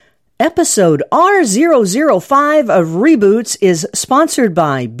Episode R005 of Reboots is sponsored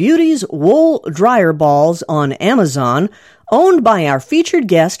by Beauty's Wool Dryer Balls on Amazon, owned by our featured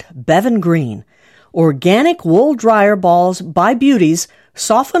guest, Bevan Green. Organic wool dryer balls by Beauty's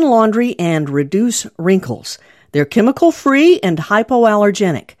soften laundry and reduce wrinkles. They're chemical-free and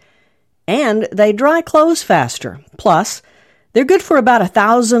hypoallergenic. And they dry clothes faster. Plus, they're good for about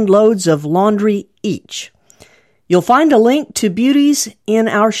 1,000 loads of laundry each. You'll find a link to Beauty's in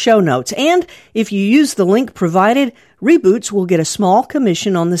our show notes. And if you use the link provided, Reboots will get a small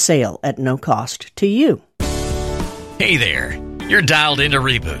commission on the sale at no cost to you. Hey there. You're dialed into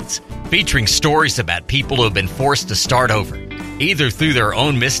Reboots, featuring stories about people who have been forced to start over, either through their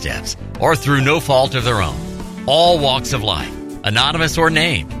own missteps or through no fault of their own. All walks of life, anonymous or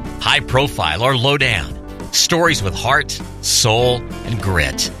named, high profile or low down. Stories with heart, soul, and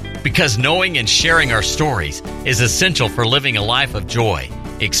grit. Because knowing and sharing our stories is essential for living a life of joy,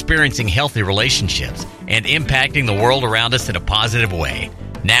 experiencing healthy relationships, and impacting the world around us in a positive way.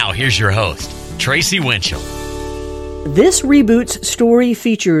 Now, here's your host, Tracy Winchell. This Reboots story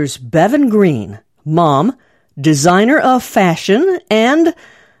features Bevan Green, mom, designer of fashion, and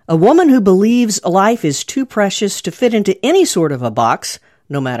a woman who believes life is too precious to fit into any sort of a box,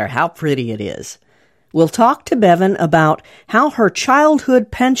 no matter how pretty it is. We'll talk to Bevan about how her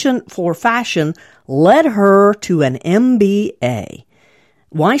childhood penchant for fashion led her to an MBA,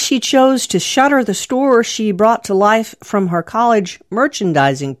 why she chose to shutter the store she brought to life from her college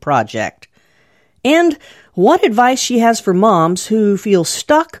merchandising project, and what advice she has for moms who feel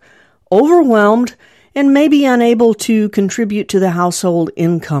stuck, overwhelmed, and maybe unable to contribute to the household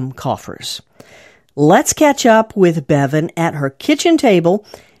income coffers. Let's catch up with Bevan at her kitchen table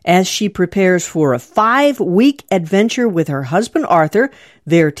as she prepares for a 5-week adventure with her husband Arthur,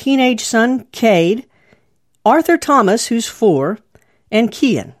 their teenage son Cade, Arthur Thomas, who's 4, and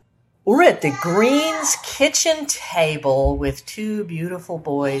Kian. We're at the Greens kitchen table with 2 beautiful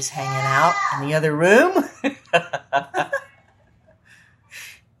boys hanging out in the other room.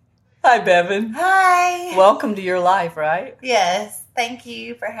 Hi, Bevan. Hi. Welcome to your life, right? Yes, thank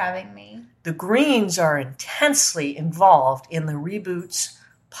you for having me. The Greens are intensely involved in the Reboots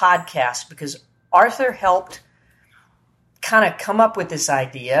podcast because Arthur helped kind of come up with this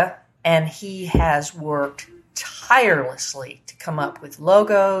idea, and he has worked tirelessly to come up with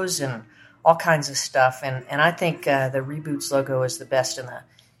logos and all kinds of stuff. And I think the Reboots logo is the best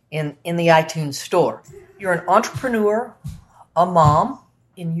in the iTunes store. You're an entrepreneur, a mom.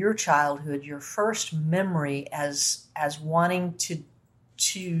 In your childhood, your first memory as wanting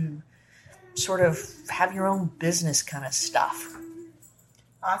to sort of have your own business kind of stuff.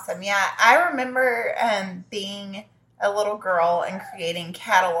 Awesome. Yeah, I remember being a little girl and creating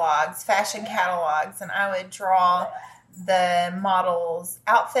catalogs, fashion catalogs, and I would draw the models'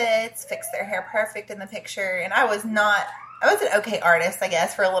 outfits, fix their hair perfect in the picture, and I was an okay artist, I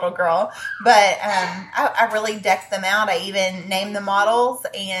guess, for a little girl, but I really decked them out. I even named the models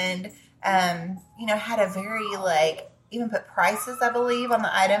and, had a very, even put prices, I believe, on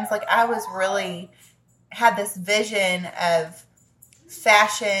the items. I was really had this vision of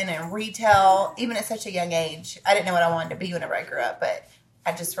fashion and retail, even at such a young age. I didn't know what I wanted to be whenever I grew up, but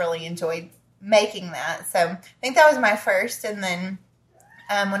I just really enjoyed making that. So I think that was my first. And then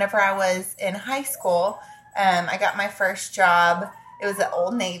whenever I was in high school, I got my first job. It was at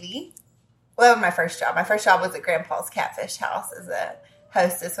Old Navy. Well, that was my first job. My first job was at Grandpa's Catfish House as a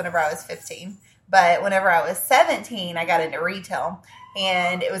hostess whenever I was 15. But whenever I was 17, I got into retail.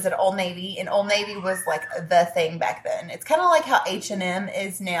 And it was at Old Navy. And Old Navy was the thing back then. It's kind of like how H&M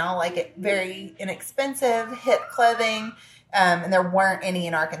is now. Very inexpensive, hip clothing. And there weren't any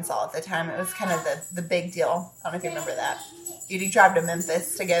in Arkansas at the time. It was kind of the big deal. I don't know if you remember that. You'd drive to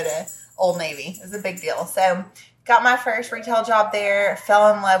Memphis to go to Old Navy. It was a big deal. So got my first retail job there,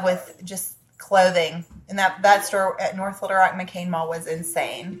 fell in love with just clothing. And that store at North Little Rock McCain Mall was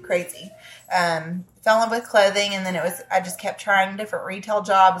insane, crazy. Fell in love with clothing, and then I just kept trying different retail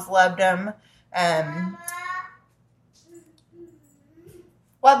jobs, loved them.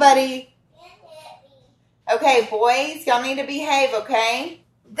 What, buddy? Okay, boys, y'all need to behave, okay?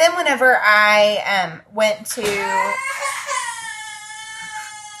 Then whenever I went to...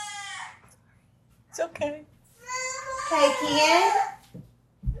 It's okay. Hey, Kian.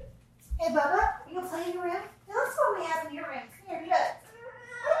 Hey, Bubba, you gonna play in your room? Tell us what we have in your room. Come here, look.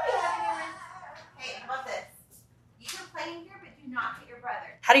 What do we have in your room? Hey, how about this? You can play in here, but do not hit your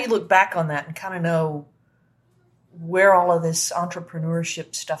brother. How do you look back on that and kind of know where all of this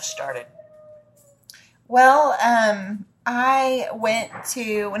entrepreneurship stuff started? Well, I went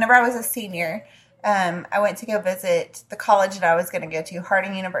to, whenever I was a senior, I went to go visit the college that I was going to go to,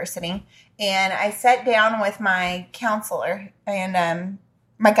 Harding University, and I sat down with my counselor and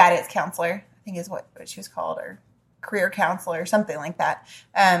my guidance counselor, I think is what she was called, or career counselor or something like that.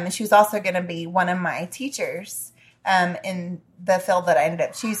 She was also going to be one of my teachers in the field that I ended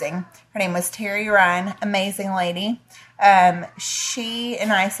up choosing. Her name was Terry Ryan, amazing lady. She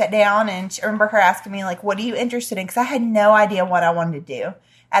and I sat down, and I remember her asking me, like, what are you interested in? Because I had no idea what I wanted to do.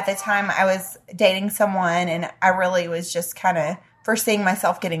 At the time, I was dating someone, and I really was just kind of foreseeing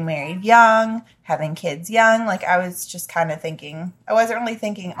myself getting married young, having kids young. Like, I was just kind of thinking, I wasn't really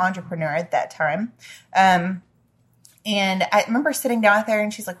thinking entrepreneur at that time. And I remember sitting down with her,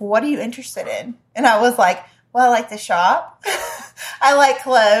 and she's like, what are you interested in? And I was like, well, I like to shop. I like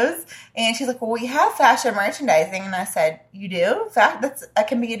clothes. And she's like, well, we have fashion merchandising. And I said, you do? That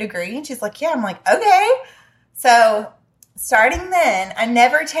can be a degree. And she's like, yeah. I'm like, okay. So starting then, I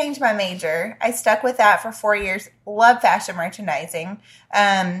never changed my major. I stuck with that for 4 years. Love fashion merchandising.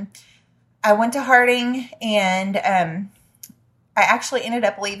 I went to Harding, and I actually ended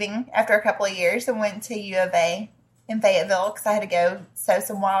up leaving after a couple of years and went to U of A in Fayetteville because I had to go sew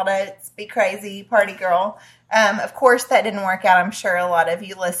some wild oats, be crazy, party girl. Of course, that didn't work out. I'm sure a lot of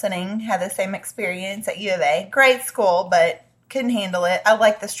you listening had the same experience at U of A. Great school, but couldn't handle it. I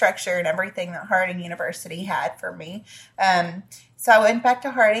liked the structure and everything that Harding University had for me. So I went back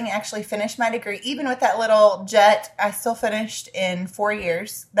to Harding, actually finished my degree. Even with that little jet, I still finished in 4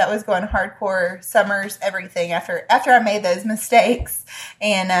 years. That was going hardcore, summers, everything after I made those mistakes.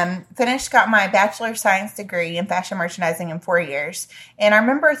 And finished, got my Bachelor of Science degree in fashion merchandising in 4 years. And I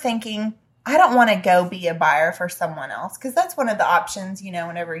remember thinking, I don't want to go be a buyer for someone else, because that's one of the options,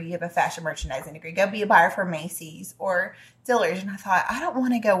 whenever you have a fashion merchandising degree. Go be a buyer for Macy's or Dillard's. And I thought, I don't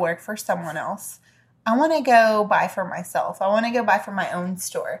want to go work for someone else. I want to go buy for myself. I want to go buy for my own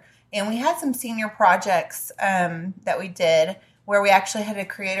store. And we had some senior projects that we did where we actually had to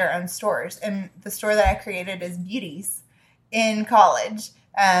create our own stores. And the store that I created is Beauties in college.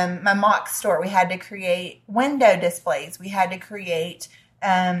 My mock store, we had to create window displays. We had to create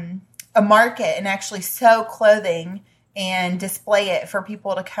a market and actually sew clothing and display it for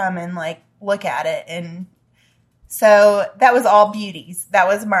people to come and look at it. And so that was all Beauties. That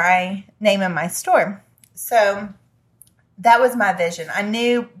was my name of my store. So that was my vision. I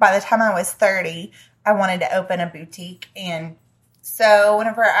knew by the time I was 30, I wanted to open a boutique. And so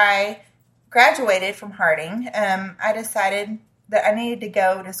whenever I graduated from Harding, I decided that I needed to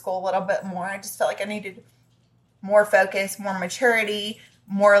go to school a little bit more. I just felt like I needed more focus, more maturity,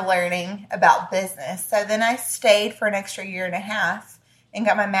 more learning about business. So then I stayed for an extra year and a half and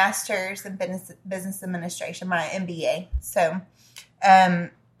got my master's in business administration, my MBA. So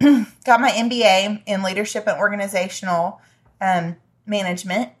got my MBA in leadership and organizational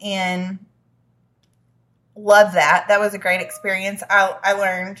management, and love that. That was a great experience. I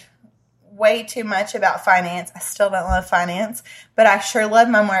learned way too much about finance. I still don't love finance, but I sure love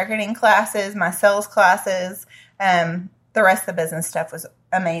my marketing classes, my sales classes. The rest of the business stuff was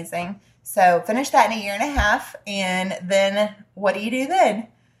amazing. So finished that in a year and a half. And then what do you do then?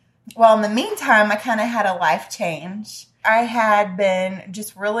 Well, in the meantime, I kind of had a life change. I had been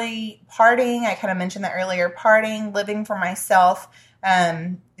just really partying. I kind of mentioned that earlier, partying, living for myself,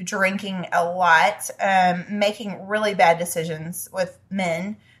 drinking a lot, making really bad decisions with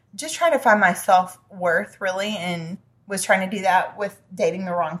men, just trying to find my self-worth really, and was trying to do that with dating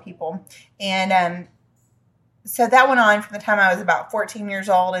the wrong people. And so that went on from the time I was about 14 years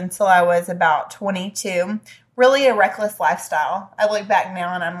old until I was about 22. Really a reckless lifestyle. I look back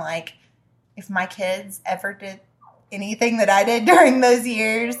now and I'm like, if my kids ever did anything that I did during those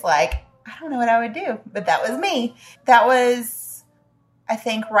years, I don't know what I would do. But that was me. That was, I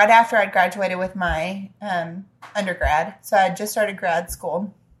think, right after I'd graduated with my undergrad. So I just started grad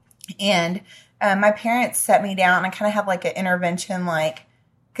school. And my parents set me down. I kind of had an intervention,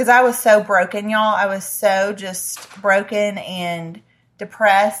 because I was so broken, y'all. I was so just broken and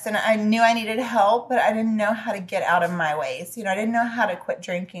depressed, and I knew I needed help, but I didn't know how to get out of my ways. I didn't know how to quit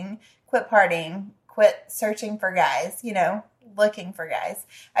drinking, quit partying, quit searching for guys, looking for guys.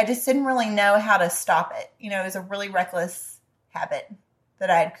 I just didn't really know how to stop it. It was a really reckless habit that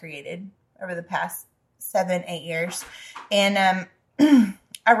I had created over the past 7-8 years. And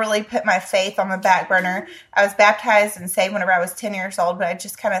I really put my faith on the back burner. I was baptized and saved whenever I was 10 years old, but I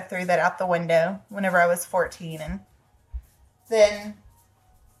just kind of threw that out the window whenever I was 14.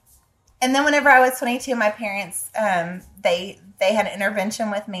 And then whenever I was 22, my parents, they had an intervention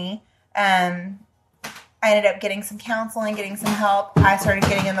with me. I ended up getting some counseling, getting some help. I started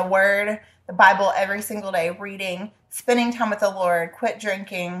getting in the Word, the Bible every single day, reading, spending time with the Lord, quit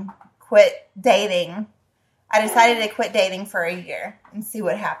drinking, quit dating. I decided to quit dating for a year and see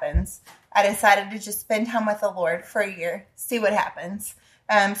what happens. I decided to just spend time with the Lord for a year, see what happens.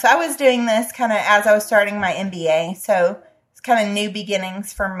 So I was doing this kind of as I was starting my MBA. So it's kind of new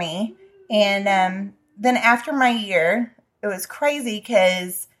beginnings for me. And then after my year, it was crazy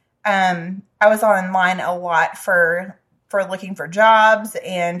because I was online a lot for looking for jobs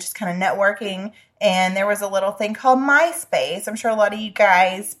and just kind of networking. And there was a little thing called MySpace. I'm sure a lot of you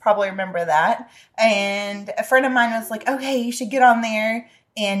guys probably remember that. And a friend of mine was like, okay, you should get on there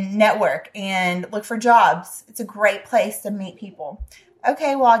and network and look for jobs. It's a great place to meet people.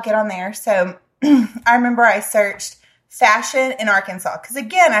 Okay, well, I'll get on there. So I remember I searched fashion in Arkansas because,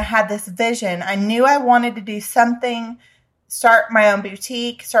 again, I had this vision. I knew I wanted to do something, start my own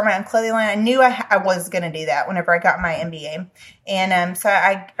boutique, start my own clothing line. I knew I was going to do that whenever I got my MBA. And so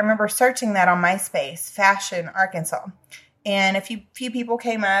I remember searching that on MySpace, fashion Arkansas. And a few people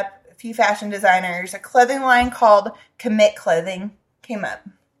came up, a few fashion designers. A clothing line called Commit Clothing came up.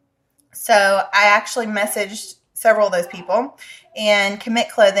 So I actually messaged several of those people. And Commit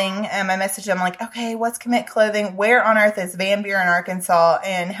Clothing, I messaged them like, okay, what's Commit Clothing? Where on earth is Van Buren, Arkansas?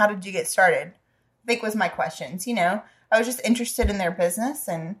 And how did you get started? I think was my questions. I was just interested in their business.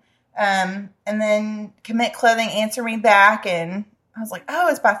 And then Commit Clothing answered me back. And I was like, oh,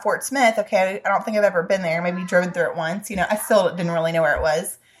 it's by Fort Smith. Okay, I don't think I've ever been there. Maybe driven through it once. I still didn't really know where it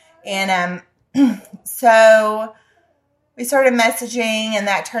was. And so we started messaging, and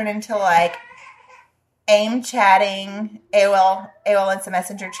that turned into like AIM chatting, AOL Instant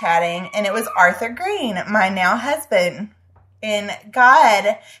Messenger chatting, and it was Arthur Green, my now husband. And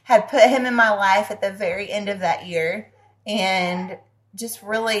God had put him in my life at the very end of that year. And just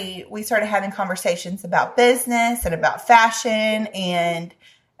really, we started having conversations about business and about fashion and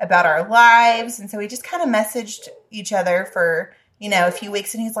about our lives. And so we just kind of messaged each other for, a few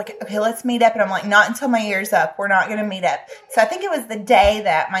weeks. And he's like, okay, let's meet up. And I'm like, not until my year's up. We're not going to meet up. So I think it was the day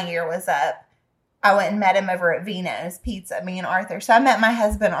that my year was up, I went and met him over at Vino's Pizza, me and Arthur. So I met my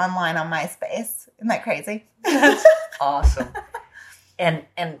husband online on MySpace. Isn't that crazy? That's awesome. And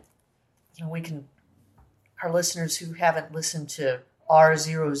our listeners who haven't listened to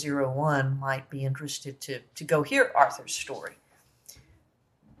R001 might be interested to go hear Arthur's story.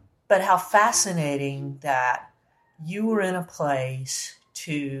 But how fascinating that you were in a place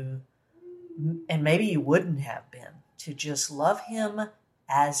and maybe you wouldn't have been, to just love him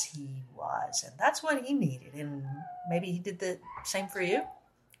as he was. And that's what he needed. And maybe he did the same for you.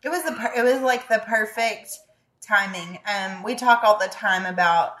 It was like the perfect timing. We talk all the time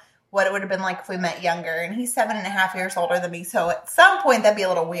about what it would have been like if we met younger, and he's 7.5 years older than me. So at some point that'd be a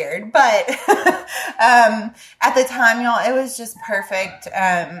little weird, but, at the time, y'all, it was just perfect.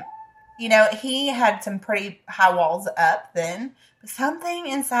 He had some pretty high walls up then, but something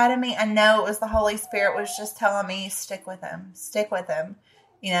inside of me, I know it was the Holy Spirit, was just telling me, stick with him.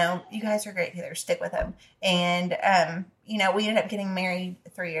 You guys are great together. Stick with him. And, we ended up getting married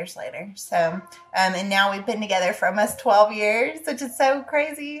 3 years later. So, and now we've been together for almost 12 years, which is so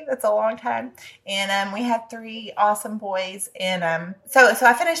crazy. That's a long time. And, we have 3 awesome boys. And, so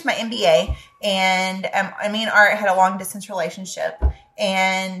I finished my MBA, and, me and Art had a long distance relationship,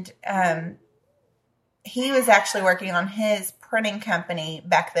 and, he was actually working on his printing company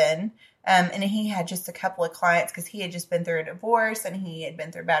back then. And he had just a couple of clients because he had just been through a divorce and he had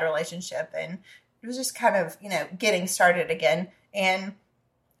been through a bad relationship, and it was just kind of, getting started again. And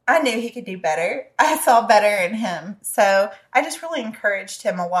I knew he could do better. I saw better in him. So I just really encouraged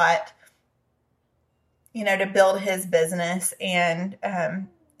him a lot, to build his business. And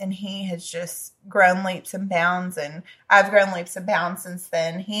he has just grown leaps and bounds, and I've grown leaps and bounds since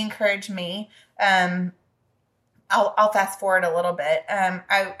then. He encouraged me. I'll fast forward a little bit.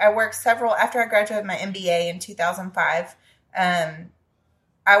 I worked after I graduated my MBA in 2005,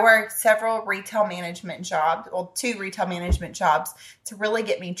 I worked several retail management jobs, 2 retail management jobs, to really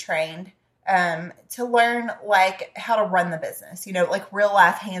get me trained, to learn how to run the business, real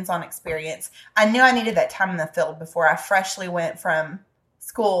life hands-on experience. I knew I needed that time in the field before I freshly went from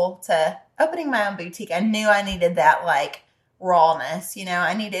school to opening my own boutique. I knew I needed that rawness.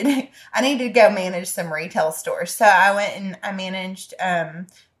 I needed to go manage some retail stores. So I went and I managed, I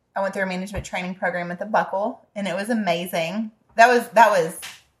went through a management training program at the Buckle, and it was amazing. That was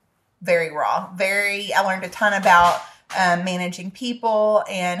very raw. I learned a ton about managing people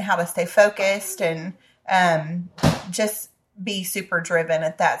and how to stay focused and just be super driven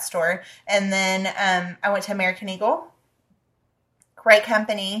at that store. And then I went to American Eagle. Great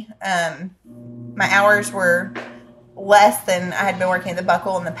company. My hours were less than I had been working at the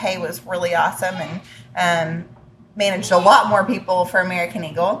Buckle, and the pay was really awesome, and managed a lot more people for American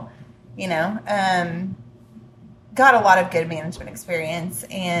Eagle. got a lot of good management experience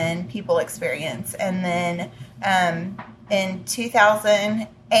and people experience. And then in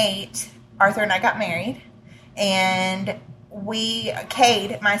 2008, Arthur and I got married, and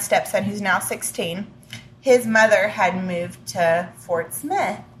Cade, my stepson, who's now 16, his mother had moved to Fort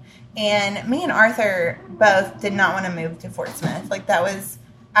Smith. And me and Arthur both did not want to move to Fort Smith.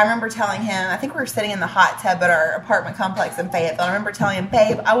 I remember telling him, I think we were sitting in the hot tub at our apartment complex in Fayetteville. I remember telling him,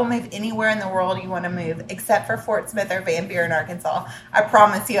 babe, I will move anywhere in the world you want to move except for Fort Smith or Van Buren, Arkansas. I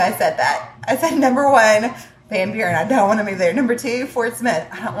promise you I said that. I said, number one, Van Buren, I don't want to move there. Number two, Fort Smith,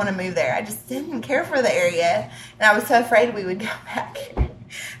 I don't want to move there. I just didn't care for the area, and I was so afraid we would go back.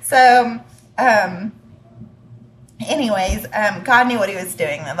 So, anyways, God knew what he was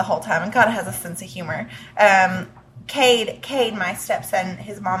doing the whole time, and God has a sense of humor. Cade, my stepson,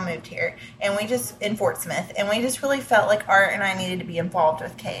 his mom moved here, and in Fort Smith, and we just really felt like Art and I needed to be involved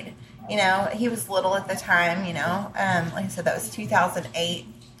with Cade. He was little at the time, like I said, that was 2008,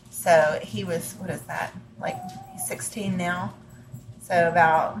 so he was, what is that, he's 16 now, so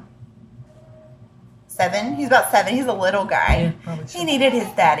about 7, he's about 7, he's a little guy, he needed his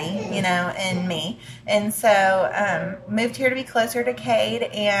daddy, and me, and so, moved here to be closer to Cade,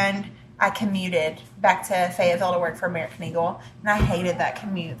 and I commuted back to Fayetteville to work for American Eagle, and I hated that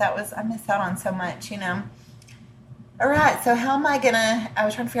commute. I missed out on so much, All right, so I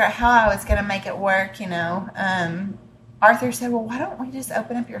was trying to figure out how I was going to make it work, Arthur said, well, why don't we just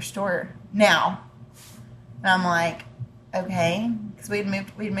open up your store now? And I'm like, okay, because we'd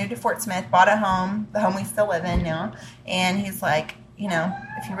moved to Fort Smith, bought a home, the home we still live in now, and he's like,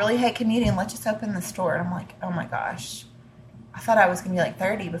 if you really hate commuting, let's just open the store. And I'm like, oh my gosh. I thought I was going to be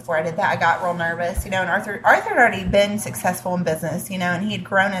 30 before I did that. I got real nervous, and Arthur had already been successful in business, and he had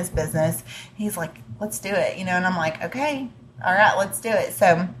grown his business. He's like, let's do it, and I'm like, okay, all right, let's do it.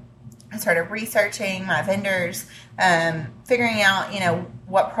 So I started researching my vendors, figuring out,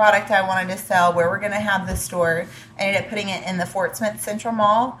 what product I wanted to sell, where we're going to have the store. I ended up putting it in the Fort Smith Central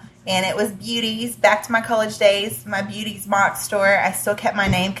Mall, and it was Beauties. Back to my college days, my Beauties mock store. I still kept my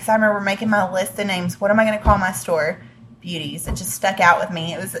name because I remember making my list of names. What am I going to call my store? Beauties. It just stuck out with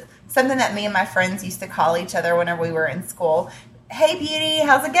me. It was something that me and my friends used to call each other whenever we were in school. Hey, Beauty,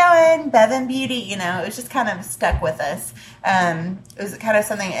 how's it going? Bevan Beauty. It was just kind of stuck with us. It was kind of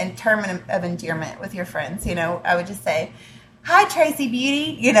something, a term of endearment with your friends. I would just say, hi, Tracy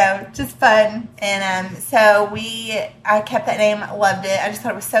Beauty, just fun. And so I kept that name, loved it. I just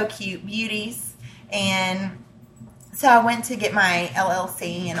thought it was so cute, Beauties. And so I went to get my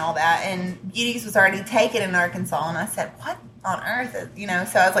LLC and all that, and Beauties was already taken in Arkansas, and I said, what on earth?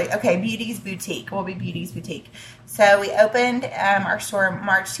 So I was like, okay, Beauties Boutique. We'll be Beauties Boutique. So we opened our store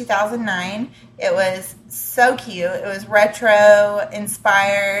March 2009. It was so cute. It was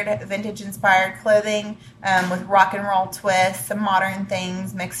retro-inspired, vintage-inspired clothing with rock and roll twists, some modern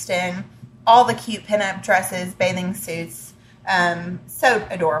things mixed in, all the cute pinup dresses, bathing suits. So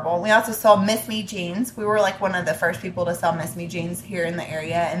adorable. We also sold Miss Me jeans. We were one of the first people to sell Miss Me jeans here in the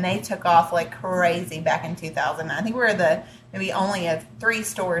area, and they took off like crazy back in 2009. I think we were maybe only of 3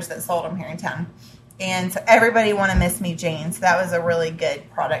 stores that sold them here in town. And so everybody wanted Miss Me jeans. So that was a really good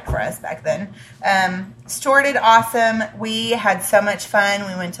product for us back then. Store did awesome. We had so much fun.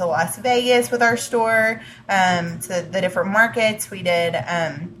 We went to Las Vegas with our store, to the different markets. We did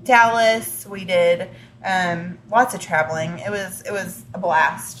Dallas. We did lots of traveling. It was a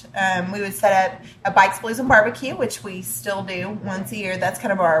blast. We would set up a Bikes, Blues, and Barbecue, which we still do once a year. That's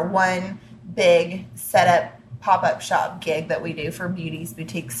kind of our one big setup pop-up shop gig that we do for Beauties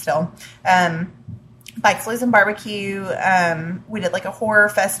Boutique still. Bikes, Blues, and Barbecue. We did a horror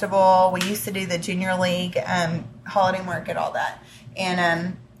festival. We used to do the Junior League, holiday market, all that.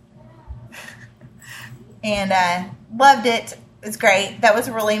 And loved it. It was great. That was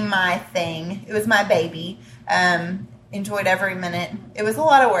really my thing. It was my baby. Enjoyed every minute. It was a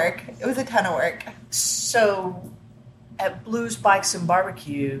lot of work. It was a ton of work. So, at Blues, Bikes, and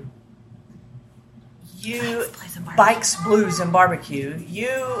Barbecue, Bikes, Blues, and Barbecue,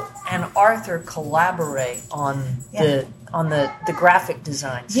 you and Arthur collaborate on the graphic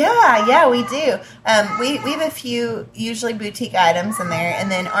designs. Yeah, we do. We have a few usually boutique items in there, and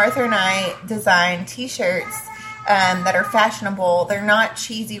then Arthur and I design T-shirts that are fashionable. They're not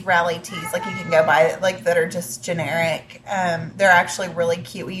cheesy rally tees you can go buy, that are just generic. They're actually really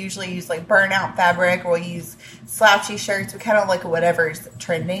cute. We usually use burnout fabric, or we'll use slouchy shirts. We kind of look at whatever's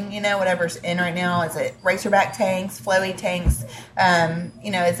trending, whatever's in right now. Is it racerback tanks, flowy tanks?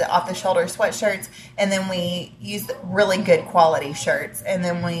 Is it off the shoulder sweatshirts? And then we use really good quality shirts, and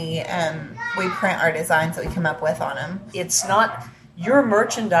then we print our designs that we come up with on them. It's not your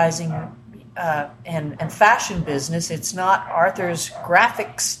merchandising and fashion business. It's not Arthur's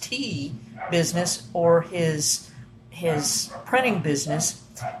graphics tee business or his printing business.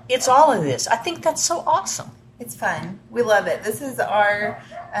 It's all of this. I think that's so awesome. It's fun. We love it. This is our,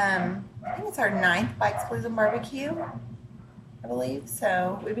 I think it's our 9th Bikes, Blues, and Barbecue, I believe.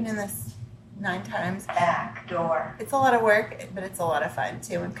 So we've been in this 9 times. Back door. It's a lot of work, but it's a lot of fun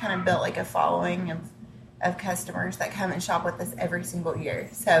too. We've kind of built like a following of customers that come and shop with us every single year.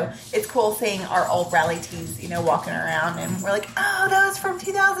 So it's cool seeing our old rally tees, walking around, and we're like, oh, that was from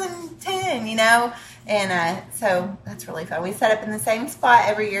 2010, And so that's really fun. We set up in the same spot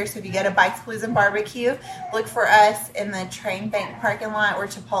every year. So if you go to Bikes, Blues, and Barbecue, look for us in the Train Bank parking lot where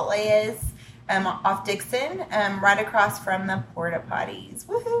Chipotle is, off Dixon, right across from the porta potties.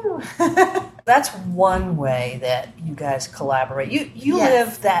 Woohoo! That's one way that you guys collaborate. You Yes.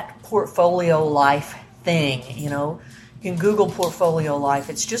 live that portfolio life thing, You can Google portfolio life.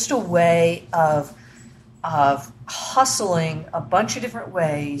 It's just a way of hustling a bunch of different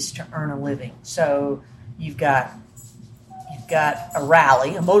ways to earn a living. So you've got a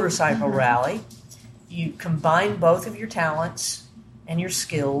rally, a motorcycle rally. You combine both of your talents and your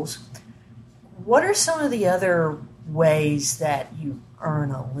skills. What are some of the other ways that you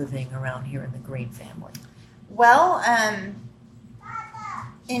earn a living around here in the Green family? Well,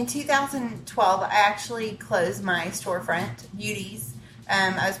 in 2012, I actually closed my storefront, Beauties.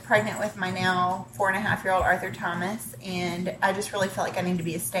 I was pregnant with my now 4.5-year-old Arthur Thomas, and I just really felt like I needed to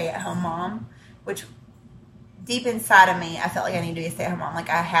be a stay-at-home mom, which deep inside of me, I felt like I needed to be a stay-at-home mom. Like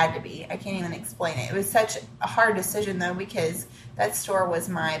I had to be. I can't even explain it. It was such a hard decision, though, because that store was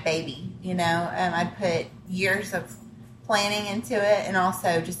my baby, I'd put years of planning into it and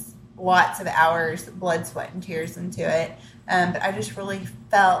also just lots of hours, blood, sweat, and tears into it. But I just really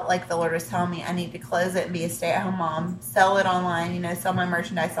felt like the Lord was telling me I need to close it and be a stay-at-home mom, sell it online, sell my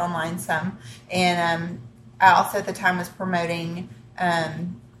merchandise online some. And I also at the time was promoting,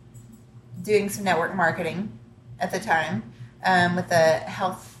 doing some network marketing at the time with a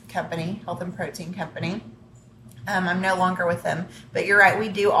health and protein company. I'm no longer with them. But you're right, we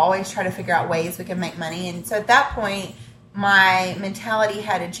do always try to figure out ways we can make money. And so at that point, my mentality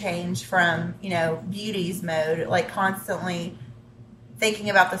had to change from, Beauties mode, like constantly thinking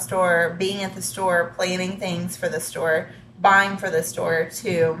about the store, being at the store, planning things for the store, buying for the store,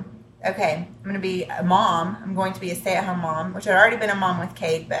 to, okay, I'm going to be a mom. I'm going to be a stay-at-home mom, which I'd already been a mom with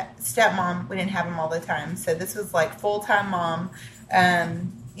Cade, but stepmom, we didn't have him all the time. So this was like full-time mom.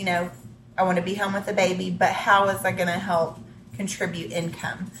 I want to be home with the baby, but how is I going to help contribute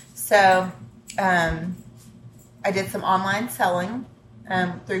income? So, I did some online selling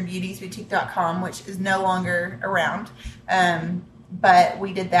through beautiesboutique.com, which is no longer around. But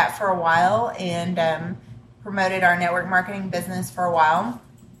we did that for a while and promoted our network marketing business for a while.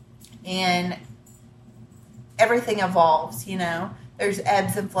 And everything evolves, There's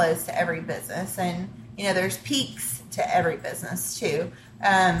ebbs and flows to every business. And, there's peaks to every business, too.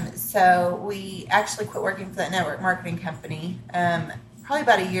 So we actually quit working for that network marketing company probably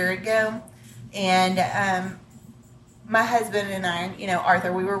about a year ago. And my husband and I,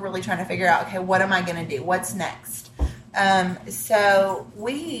 Arthur, we were really trying to figure out, okay, what am I going to do? What's next? So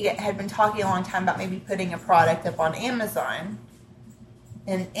we had been talking a long time about maybe putting a product up on Amazon.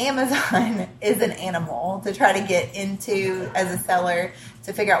 And Amazon is an animal to try to get into as a seller,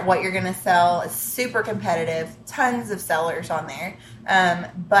 to figure out what you're going to sell. It's super competitive, tons of sellers on there.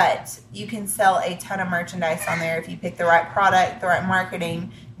 But you can sell a ton of merchandise on there if you pick the right product, the right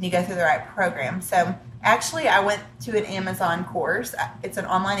marketing, and you go through the right program. So actually, I went to an Amazon course. It's an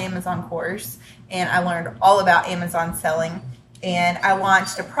online Amazon course, and I learned all about Amazon selling. And I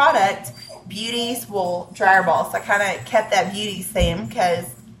launched a product, Beauties Wool Dryer Balls. So I kind of kept that Beauties theme because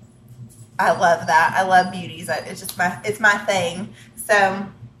I love that. I love Beauties. It's just my thing. So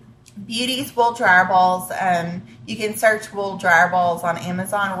Beauties Wool Dryer Balls. You can search wool dryer balls on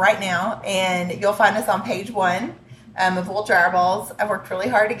Amazon right now, and you'll find us on page 1. Of wool dryer balls. I worked really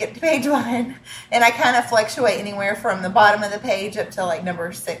hard to get to page 1, and I kind of fluctuate anywhere from the bottom of the page up to like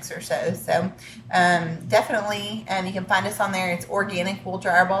number 6 or so. So definitely, you can find us on there. It's Organic Wool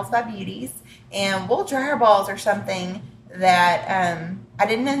Dryer Balls by Beauties, and wool dryer balls are something that I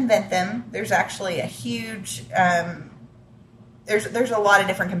didn't invent them. There's actually a huge there's a lot of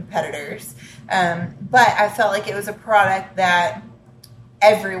different competitors, but I felt like it was a product that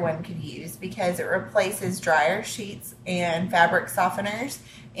everyone could use because it replaces dryer sheets and fabric softeners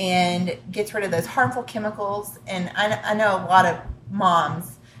and gets rid of those harmful chemicals. And I know a lot of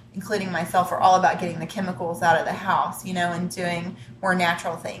moms, including myself, are all about getting the chemicals out of the house, and doing more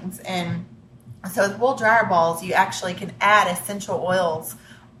natural things. And so with wool dryer balls, you actually can add essential oils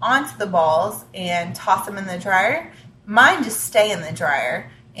onto the balls and toss them in the dryer. Mine just stay in the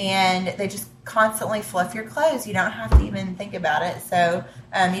dryer, and they just constantly fluff your clothes. You don't have to even think about it. So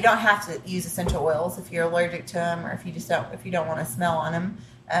you don't have to use essential oils if you're allergic to them, or if you don't want to smell on them,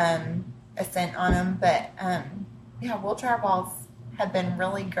 a scent on them. But wool dryer balls have been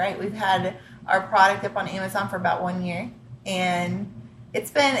really great. We've had our product up on Amazon for about 1 year, and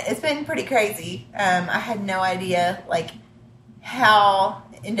it's been pretty crazy. I had no idea like how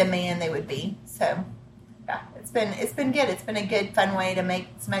in demand they would be. So yeah, it's been good. It's been a good, fun way to make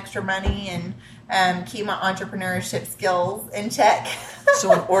some extra money and keep my entrepreneurship skills in check.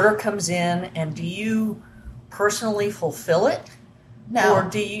 So an order comes in, and do you personally fulfill it? No. Or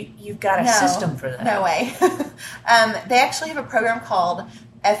you've got a system for that? No way. They actually have a program called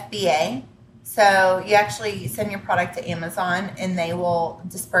FBA. So you actually send your product to Amazon, and they will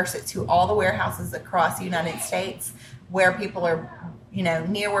disperse it to all the warehouses across the United States where people are,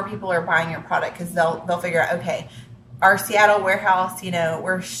 near where people are buying your product, because they'll figure out, okay, our Seattle warehouse,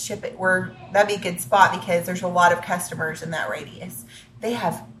 that'd be a good spot because there's a lot of customers in that radius. They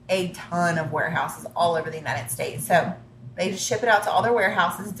have a ton of warehouses all over the United States. So they just ship it out to all their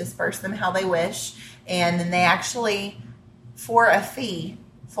warehouses, disperse them how they wish, and then they actually, for a fee,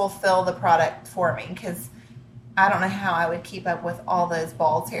 fulfill the product for me, because I don't know how I would keep up with all those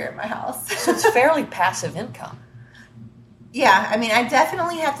balls here at my house. So it's fairly passive income. Yeah, I mean, I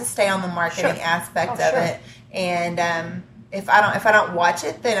definitely have to stay on the marketing aspect of it, and if I don't watch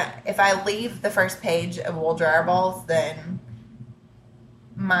it, then if I leave the first page of wool dryer balls, then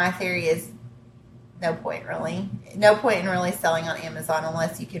my theory is no point in really selling on Amazon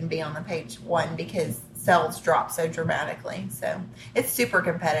unless you can be on the page one, because sales drop so dramatically. So it's super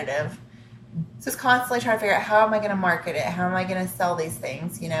competitive. So it's constantly trying to figure out, how am I going to market it? How am I going to sell these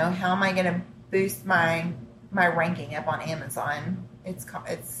things? How am I going to boost my ranking up on Amazon? It's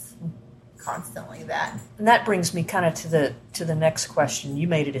constantly that. And that brings me kind of to the next question. You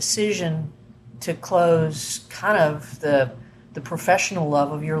made a decision to close kind of the professional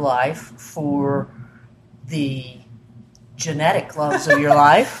love of your life for the genetic loves of your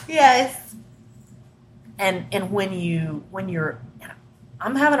life. Yes. And when you're,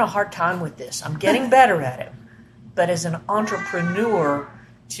 I'm having a hard time with this. I'm getting better at it. But as an entrepreneur,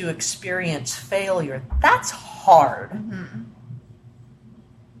 to experience failure, that's hard. Mm-hmm.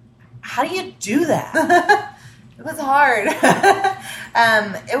 How do you do that? It was hard.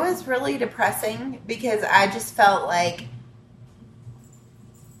 It was really depressing, because I just felt like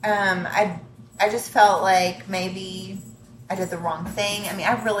I just felt like maybe I did the wrong thing. I mean,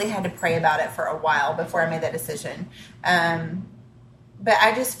 I really had to pray about it for a while before I made that decision. But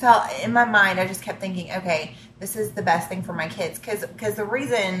I just felt, in my mind, I just kept thinking, okay, this is the best thing for my kids. Because the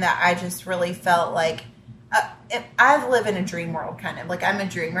reason that I just really felt like, I live in a dream world, kind of. Like, I'm a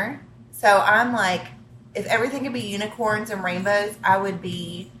dreamer. So I'm like, if everything could be unicorns and rainbows, I would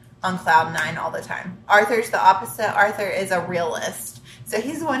be on cloud 9 all the time. Arthur's the opposite. Arthur is a realist. So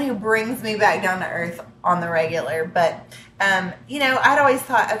he's the one who brings me back down to earth on the regular. But, I'd always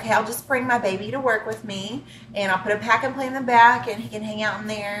thought, okay, I'll just bring my baby to work with me, and I'll put a pack and play in the back, and he can hang out in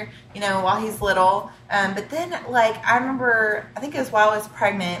there, while he's little. But then, I remember, I think it was while I was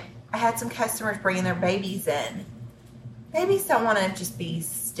pregnant, I had some customers bringing their babies in. Babies don't want to just be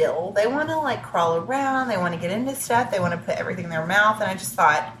still. They want to, crawl around. They want to get into stuff. They want to put everything in their mouth. And I just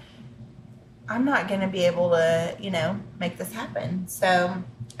thought, I'm not going to be able to, make this happen. So,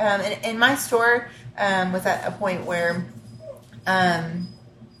 and my store was at a point where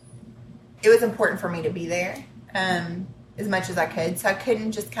it was important for me to be there as much as I could. So I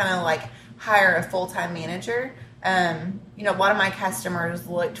couldn't just kind of hire a full-time manager. A lot of my customers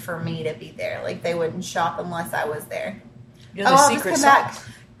looked for me to be there. They wouldn't shop unless I was there. You're the secret sauce.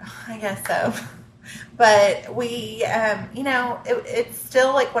 I guess so. But we, it's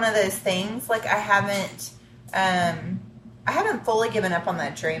still one of those things. I haven't fully given up on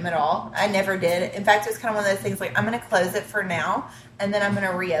that dream at all. I never did. In fact, it's kind of one of those things I'm going to close it for now, and then I'm going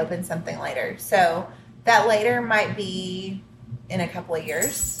to reopen something later. So that later might be in a couple of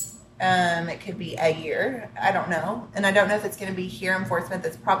years. It could be a year. I don't know. And I don't know if it's going to be here in Fort Smith.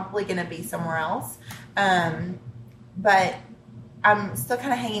 It's probably going to be somewhere else. But I'm still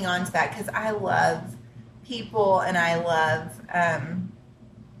kind of hanging on to that, because I love people, and I love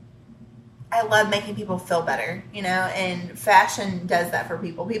making people feel better, and fashion does that for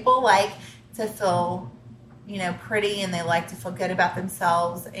people. People like to feel, pretty, and they like to feel good about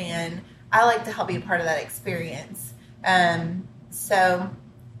themselves, and I like to help be a part of that experience. So,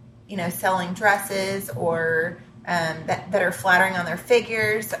 selling dresses or that are flattering on their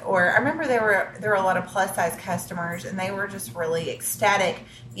figures. Or I remember there were a lot of plus size customers, and they were just really ecstatic,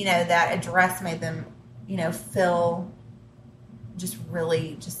 that a dress made them, feel just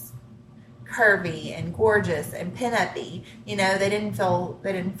really just curvy and gorgeous and pin-up-y. They didn't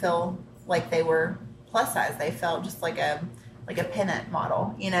feel like they were plus size. They felt just like a pin-up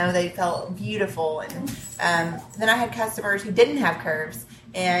model. They felt beautiful. And then I had customers who didn't have curves,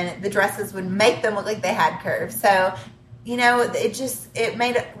 and the dresses would make them look like they had curves. So, it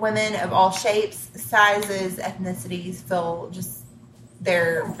made women of all shapes, sizes, ethnicities feel just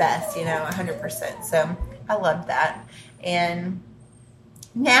their best, 100%. So I loved that. And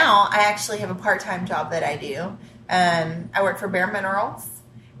now I actually have a part-time job that I do. I work for Bare Minerals.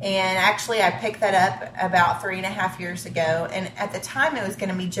 And actually, I picked that up about 3.5 years ago. And at the time, it was going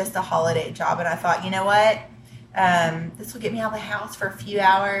to be just a holiday job. And I thought, you know what? This will get me out of the house for a few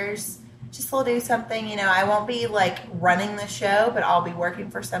hours. Just will do something. I won't be like running the show, but I'll be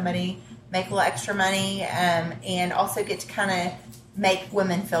working for somebody, make a little extra money, and also get to kind of make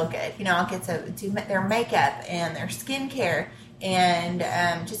women feel good. I'll get to do their makeup and their skincare, and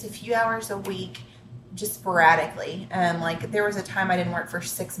just a few hours a week. Just sporadically. Like there was a time I didn't work for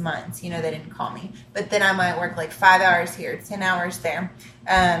 6 months, they didn't call me, but then I might work like 5 hours here, 10 hours there.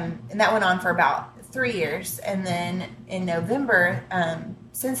 And that went on for about 3 years. And then in November,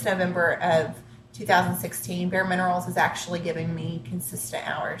 since November of 2016, Bare Minerals is actually giving me consistent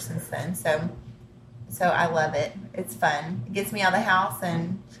hours since then. So I love it. It's fun. It gets me out of the house,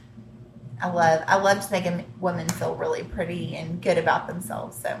 and I love to make women feel really pretty and good about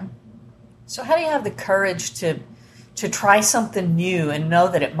themselves. So how do you have the courage to try something new and know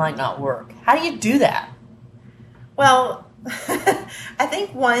that it might not work? How do you do that? Well, I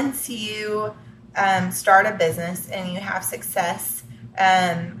think once you start a business and you have success,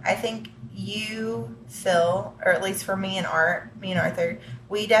 I think you feel, or at least for me and Arthur,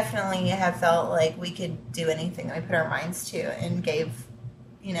 we definitely have felt like we could do anything that we put our minds to and gave,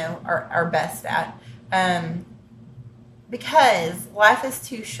 our best at. Because life is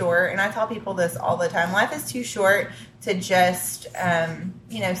too short, and I tell people this all the time, life is too short to just,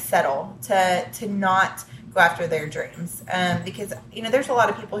 settle, to not go after their dreams. Because, there's a lot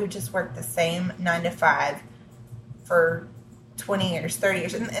of people who just work the same 9 to 5 for 20 years, 30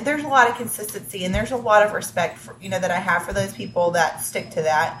 years. And there's a lot of consistency, and there's a lot of respect for, that I have for those people that stick to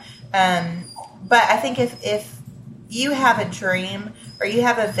that. But I think if you have a dream, or you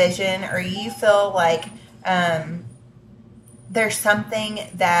have a vision, or you feel like, there's something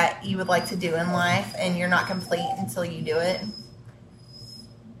that you would like to do in life and you're not complete until you do it,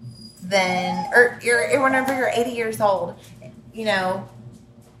 then, or whenever you're 80 years old,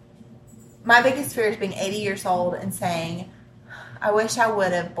 my biggest fear is being 80 years old and saying, I wish I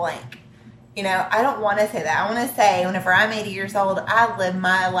would have blank. I don't want to say that. I want to say, whenever I'm 80 years old, I live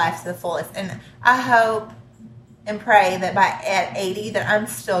my life to the fullest. And I hope and pray that at 80 that I'm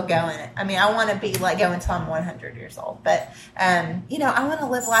still going. I mean, I want to be like going until I'm 100 years old. But, I want to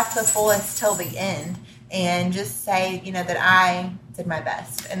live life to the fullest till the end, and just say, that I did my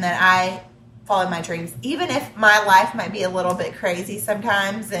best and that I followed my dreams. Even if my life might be a little bit crazy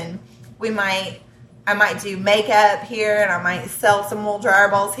sometimes, and I might do makeup here, and I might sell some wool dryer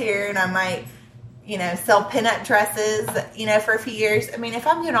balls here, and I might, sell pinup dresses, for a few years. I mean, if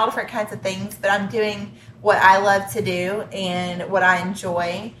I'm doing all different kinds of things, but I'm doing what I love to do and what I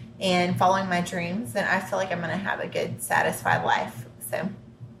enjoy and following my dreams, then I feel like I'm going to have a good, satisfied life. So,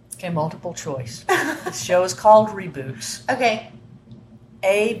 okay, multiple choice. The show is called Reboots. Okay.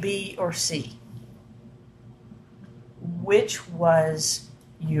 A, B, or C? Which was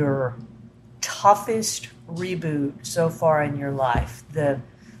your toughest reboot so far in your life?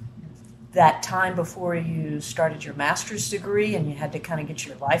 That time before you started your master's degree and you had to kind of get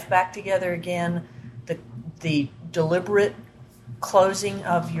your life back together again, the deliberate closing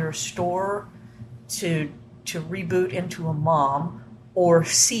of your store to reboot into a mom, or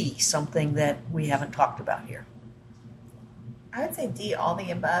C, something that we haven't talked about here? I would say D, all the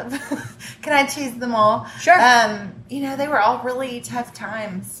above. Can I choose them all? Sure. They were all really tough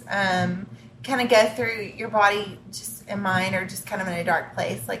times. Kind of go through your body just and mind, or just kind of in a dark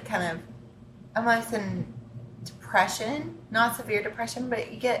place, like kind of almost in depression, not severe depression,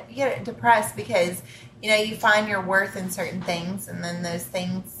 but you get depressed because, you find your worth in certain things, and then those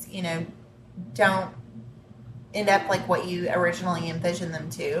things, don't end up like what you originally envisioned them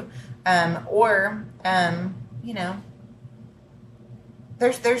to.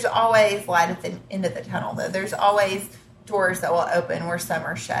 There's always light at the end of the tunnel, though. There's always doors that will open where some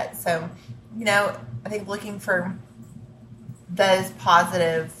are shut. So, I think looking for those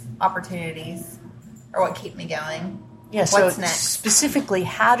positive opportunities or what keep me going. Yeah, so What's next? Specifically,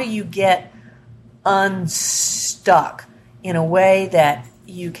 how do you get unstuck in a way that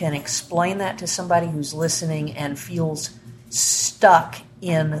you can explain that to somebody who's listening and feels stuck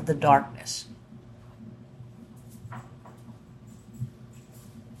in the darkness?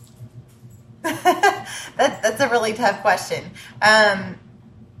 That's a really tough question. I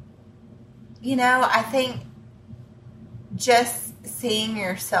think just seeing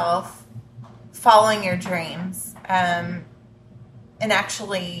yourself, following your dreams, and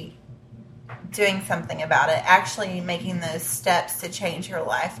actually doing something about it, actually making those steps to change your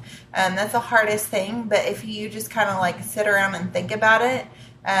life. That's the hardest thing, but if you just kind of like sit around and think about it,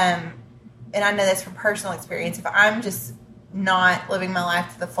 and I know this from personal experience, if I'm just not living my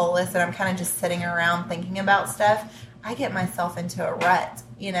life to the fullest and I'm kind of just sitting around thinking about stuff, I get myself into a rut,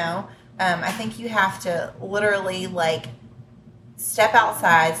 I think you have to literally like step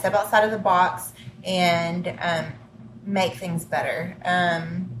outside of the box and make things better.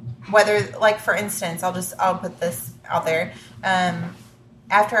 Whether, like, for instance, I'll put this out there.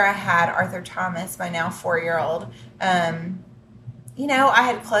 After I had Arthur Thomas, my now 4-year-old, I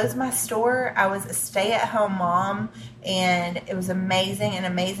had closed my store. I was a stay-at-home mom, and it was an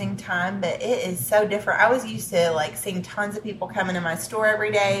amazing time, but it is so different. I was used to, like, seeing tons of people come into my store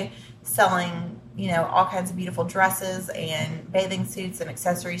every day, selling, all kinds of beautiful dresses and bathing suits and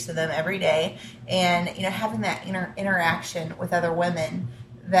accessories to them every day, and, having that interaction with other women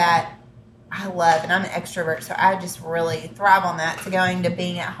that I love, and I'm an extrovert, so I just really thrive on that, to going to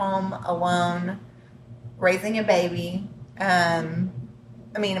being at home alone, raising a baby.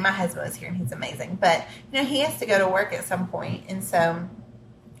 My husband was here and he's amazing, but, he has to go to work at some point. And so,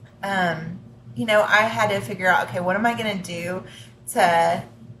 I had to figure out, okay, what am I going to do to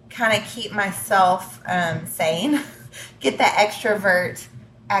kind of keep myself sane, get that extrovert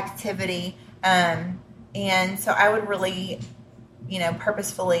activity. And so I would really,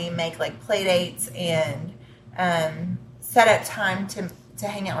 purposefully make like play dates and set up time to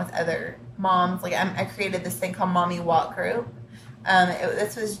hang out with other moms. Like I created this thing called Mommy Walk Group.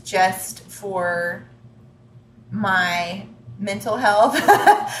 This was just for my mental health,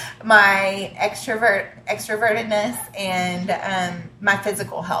 my extrovertedness, and my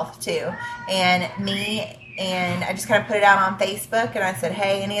physical health too. And I just kind of put it out on Facebook, and I said,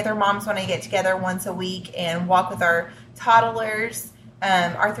 hey, any other moms want to get together once a week and walk with our toddlers?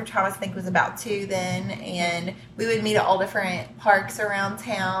 Arthur Thomas, I think, was about 2 then, and we would meet at all different parks around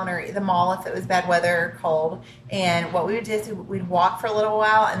town or the mall if it was bad weather or cold. And what we would do is we'd walk for a little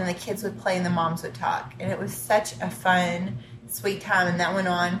while, and then the kids would play and the moms would talk. And it was such a fun, sweet time, and that went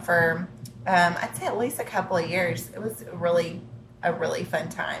on for, I'd say, at least a couple of years. It was a really fun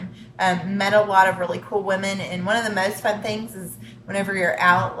time. Met a lot of really cool women, and one of the most fun things is whenever you're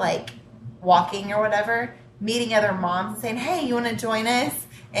out, like, walking or whatever, meeting other moms and saying, hey, you want to join us?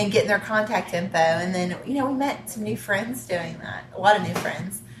 And getting their contact info. And then, we met some new friends doing that. A lot of new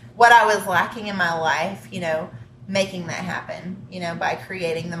friends. What I was lacking in my life, making that happen, by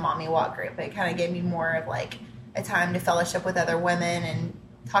creating the Mommy Walk Group. It kind of gave me more of, like, a time to fellowship with other women and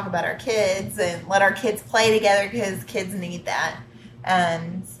talk about our kids and let our kids play together, because kids need that.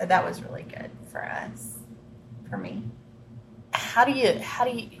 So that was really good for me. How do you,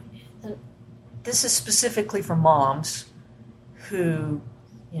 this is specifically for moms who,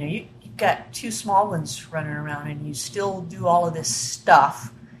 you've got 2 small ones running around and you still do all of this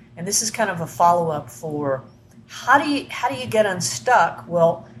stuff. And this is kind of a follow-up for how do you get unstuck?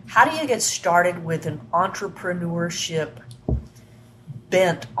 Well, how do you get started with an entrepreneurship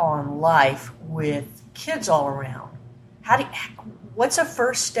bent on life with kids all around? What's a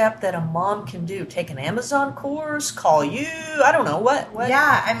first step that a mom can do? Take an Amazon course? Call you? I don't know. What?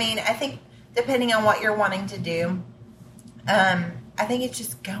 Yeah, I think depending on what you're wanting to do, I think it's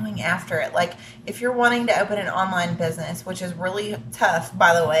just going after it. Like, if you're wanting to open an online business, which is really tough,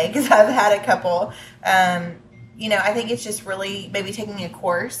 by the way, because I've had a couple, I think it's just really maybe taking a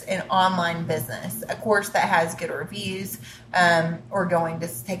course in online business, a course that has good reviews, or going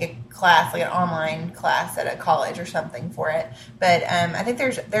to take a class, like an online class at a college or something for it. But I think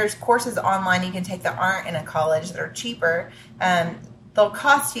there's courses online you can take that aren't in a college that are cheaper. They'll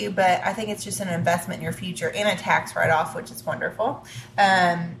cost you, but I think it's just an investment in your future and a tax write-off, which is wonderful.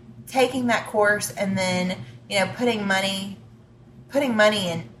 Taking that course and then, putting money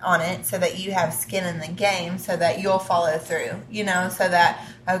on it so that you have skin in the game, so that you'll follow through, so that,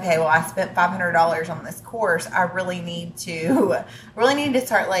 okay, well, I spent $500 on this course. I really need to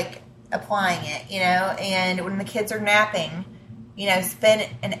start, like, applying it, and when the kids are napping, spend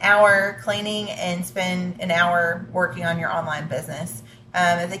an hour cleaning and spend an hour working on your online business.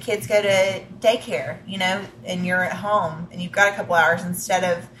 If the kids go to daycare, and you're at home and you've got a couple hours, instead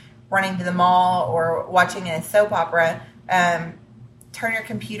of running to the mall or watching a soap opera, turn your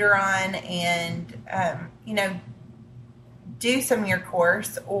computer on and, do some of your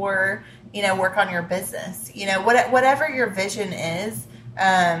course, or, work on your business. Whatever your vision is,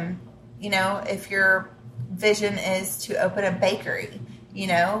 if your vision is to open a bakery,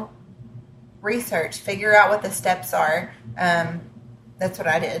 research, figure out what the steps are. That's what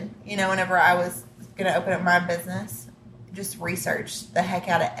I did. Whenever I was going to open up my business, just research the heck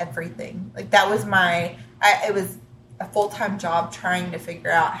out of everything. Like that was it was a full-time job trying to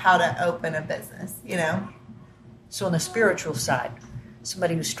figure out how to open a business, So on the spiritual side,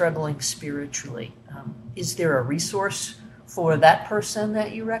 somebody who's struggling spiritually, is there a resource for that person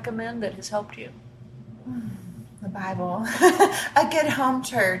that you recommend that has helped you? The Bible. A good home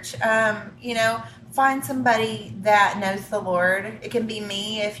church. Find somebody that knows the Lord. It can be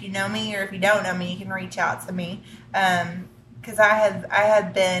me if you know me, or if you don't know me, you can reach out to me. Because I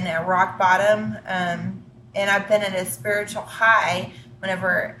have been at rock bottom, and I've been at a spiritual high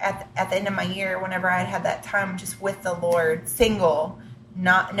whenever at the end of my year, whenever I'd had that time just with the Lord, single,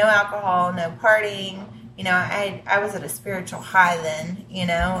 no alcohol, no partying. I was at a spiritual high then,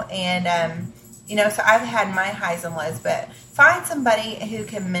 and so I've had my highs and lows, but find somebody who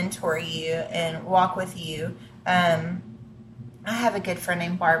can mentor you and walk with you. I have a good friend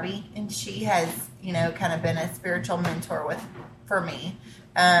named Barbie, and she has, kind of been a spiritual mentor for me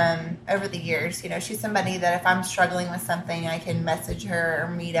over the years. She's somebody that if I'm struggling with something, I can message her or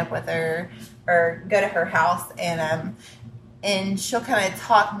meet up with her or go to her house, and she'll kind of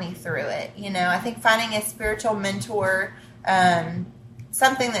talk me through it. I think finding a spiritual mentor,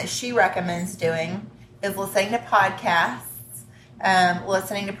 something that she recommends doing is listening to podcasts,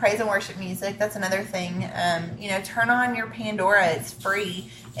 listening to praise and worship music. That's another thing. Turn on your Pandora. It's free.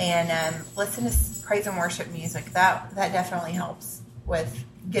 And listen to praise and worship music. That definitely helps with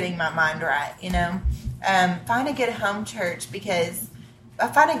getting my mind right, Find a good home church, because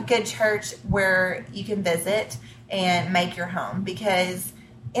find a good church where you can visit and make your home. Because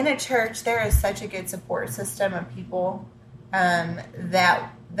in a church, there is such a good support system of people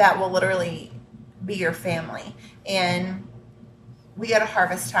that will literally be your family. And we go to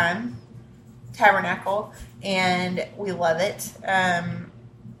Harvest Time Tabernacle, and we love it.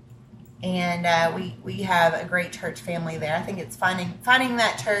 We have a great church family there. I think it's finding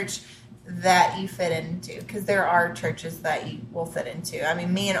that church that you fit into, because there are churches that you will fit into. I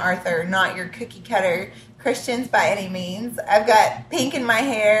mean, me and Arthur are not your cookie cutter Christians by any means. I've got pink in my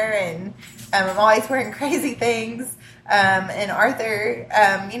hair, and I'm always wearing crazy things. And Arthur,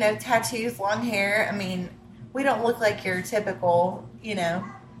 tattoos, long hair. I mean, we don't look like your typical,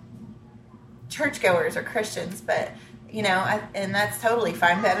 churchgoers or Christians, but, and that's totally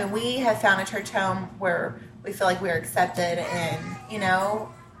fine. But I mean, we have found a church home where we feel like we're accepted, and,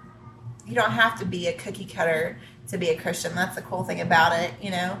 you don't have to be a cookie cutter to be a Christian. That's the cool thing about it.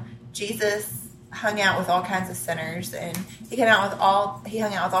 Jesus hung out with all kinds of sinners, and he hung out with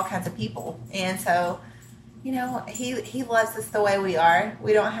all kinds of people. And so, he loves us the way we are.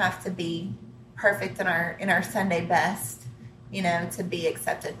 We don't have to be perfect in our Sunday best, to be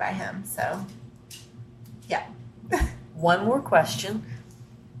accepted by him. So, yeah. One more question.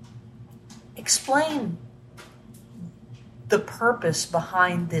 Explain the purpose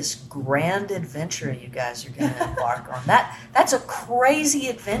behind this grand adventure you guys are going to embark on. That's a crazy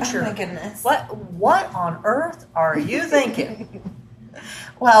adventure. Oh my goodness. What on earth are you thinking?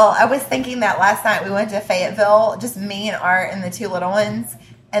 Well, I was thinking that last night we went to Fayetteville, just me and Art and the two little ones,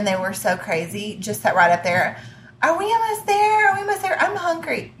 and they were so crazy. Just sat right up there. Are we almost there? I'm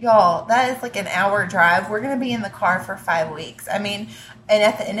hungry. Y'all, that is like an hour drive. We're going to be in the car for 5 weeks. I mean, and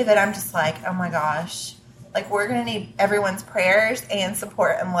at the end of it, I'm just like, oh my gosh. Like, we're going to need everyone's prayers and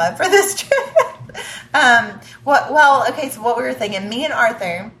support and love for this trip. Okay, so what we were thinking, me and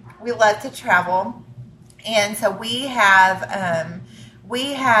Arthur, we love to travel. And so we have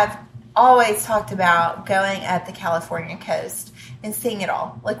always talked about going up the California coast and seeing it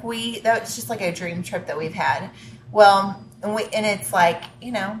all. Like, that's just like a dream trip that we've had. Well, and it's like,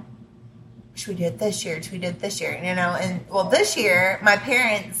 should we do it this year? Should we do it this year? And well, this year, my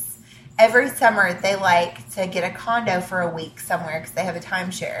parents, every summer, they like to get a condo for a week somewhere because they have a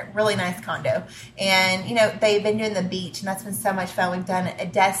timeshare. Really nice condo. And, they've been doing the beach, and that's been so much fun. We've done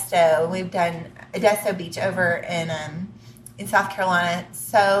Edisto. We've done Edisto Beach over in in South Carolina.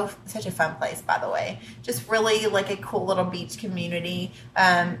 Such a fun place, by the way. Just really like a cool little beach community.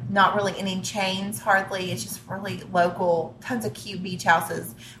 Not really any chains, hardly. It's just really local. Tons of cute beach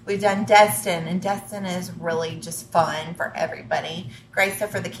houses. We've done Destin, and Destin is really just fun for everybody. Great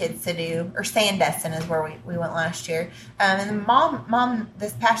stuff for the kids to do. Or Sandestin is where we went last year. And then mom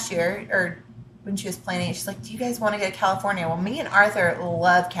this past year, or when she was planning, she's like, do you guys want to go to California? Well, me and Arthur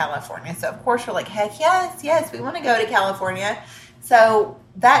love California. So, of course, we're like, heck yes, we want to go to California. So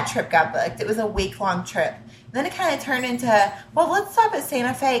that trip got booked. It was a week-long trip. And then it kind of turned into, well, let's stop at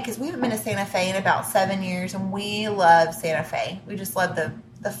Santa Fe, because we haven't been to Santa Fe in about 7 years, and we love Santa Fe. We just love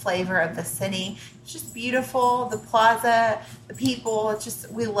the flavor of the city. It's just beautiful. The plaza, the people, it's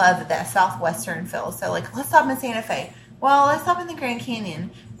just, we love that southwestern feel. So, like, let's stop in Santa Fe. Well, let's stop in the Grand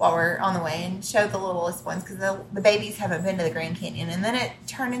Canyon while we're on the way and show the littlest ones, because the babies haven't been to the Grand Canyon. And then it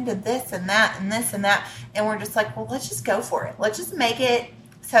turned into this and that and this and that. And we're just like, well, let's just go for it. Let's just make it.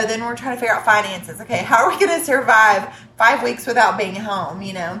 So then we're trying to figure out finances. Okay, how are we going to survive 5 weeks without being home,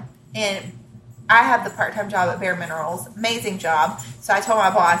 And I have the part-time job at Bare Minerals. Amazing job. So I told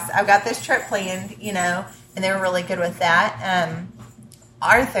my boss, I've got this trip planned, and they were really good with that.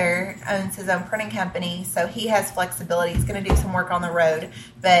 Arthur owns his own printing company, so he has flexibility. He's going to do some work on the road.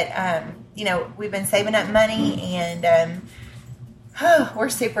 But, we've been saving up money, and we're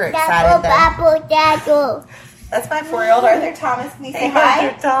super excited. That's my 4-year-old Arthur Thomas. Can you say hi?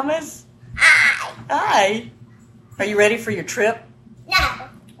 Arthur Thomas. Hi. Are you ready for your trip? No.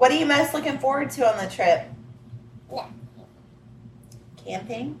 What are you most looking forward to on the trip? No.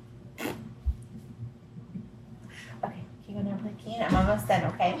 Camping? You go down and play key. I'm almost done,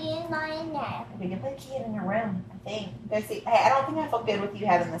 okay? We can play key in your room, I think. Go see. Hey, I don't think I feel good with you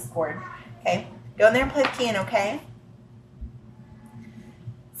having this cord. Okay? Go in there and play key, okay?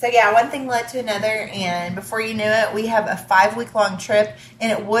 So, yeah, one thing led to another, and before you knew it, we have a 5-week-long trip,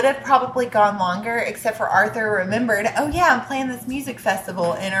 and it would have probably gone longer, except for Arthur remembered, oh, yeah, I'm playing this music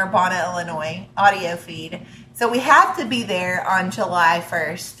festival in Urbana, Illinois, audio feed. So we have to be there on July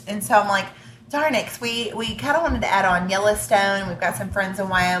 1st. And so I'm like, darn it, 'cause we kind of wanted to add on Yellowstone. We've got some friends in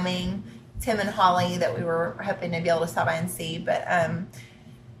Wyoming, Tim and Holly, that we were hoping to be able to stop by and see. But,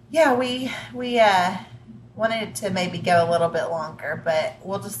 we wanted to maybe go a little bit longer, but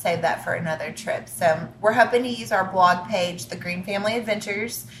we'll just save that for another trip. So we're hoping to use our blog page,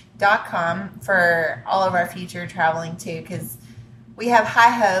 thegreenfamilyadventures.com, for all of our future traveling, too, because we have high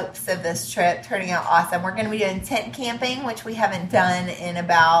hopes of this trip turning out awesome. We're going to be doing tent camping, which we haven't done in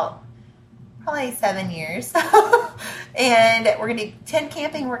about probably 7 years. And we're going to do tent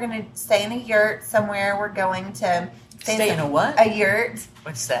camping. We're going to stay in a yurt somewhere. We're going to stay in a what? A yurt.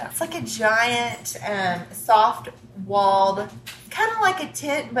 What's that? It's like a giant, soft walled, kind of like a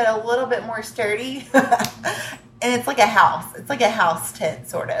tent, but a little bit more sturdy. And it's like a house. It's like a house tent,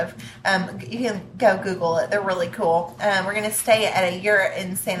 sort of. You can go Google it. They're really cool. We're going to stay at a yurt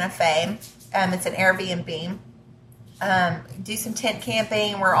in Santa Fe. It's an Airbnb. Do some tent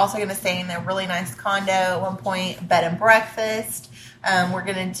camping. We're also going to stay in a really nice condo at one point, bed and breakfast. We're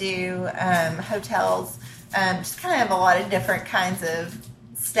going to do hotels. Just kind of have a lot of different kinds of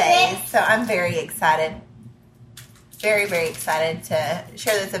stays. So I'm very excited. Very, very excited to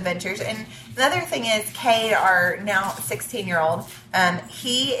share those adventures. And another thing is, Cade, our now 16-year-old,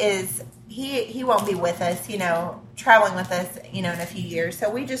 he won't be with us, traveling with us, in a few years. So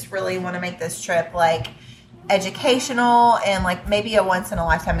we just really want to make this trip like educational and like maybe a once in a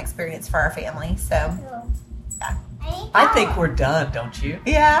lifetime experience for our family. So, yeah. I think we're done, don't you?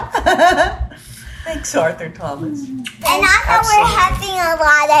 Yeah. Thanks, Arthur Thomas. And also we're having a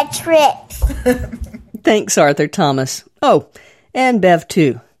lot of trips. Thanks, Arthur Thomas. Oh, and Bev,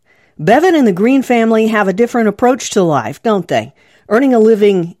 too. Bevan and the Green family have a different approach to life, don't they? Earning a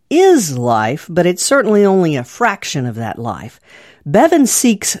living is life, but it's certainly only a fraction of that life. Bevan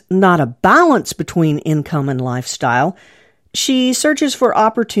seeks not a balance between income and lifestyle. She searches for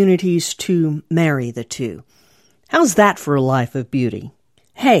opportunities to marry the two. How's that for a life of beauty?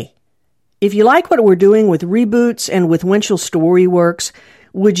 Hey, if you like what we're doing with Reboots and with Winchell Storyworks,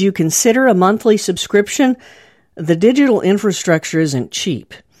 would you consider a monthly subscription? The digital infrastructure isn't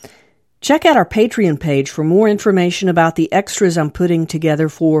cheap. Check out our Patreon page for more information about the extras I'm putting together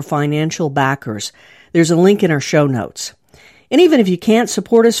for financial backers. There's a link in our show notes. And even if you can't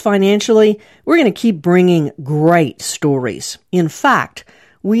support us financially, we're going to keep bringing great stories. In fact,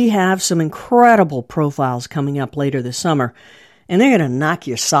 we have some incredible profiles coming up later this summer, and they're going to knock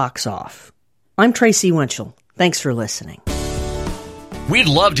your socks off. I'm Tracy Winchell. Thanks for listening. We'd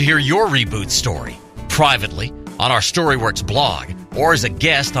love to hear your reboot story, privately, on our Storyworks blog, or as a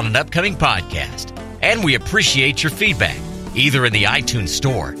guest on an upcoming podcast. And we appreciate your feedback. either in the iTunes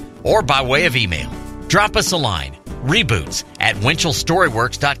Store or by way of email. Drop us a line,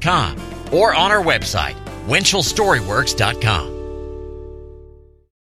 reboots@winchellstoryworks.com, or on our website, winchellstoryworks.com.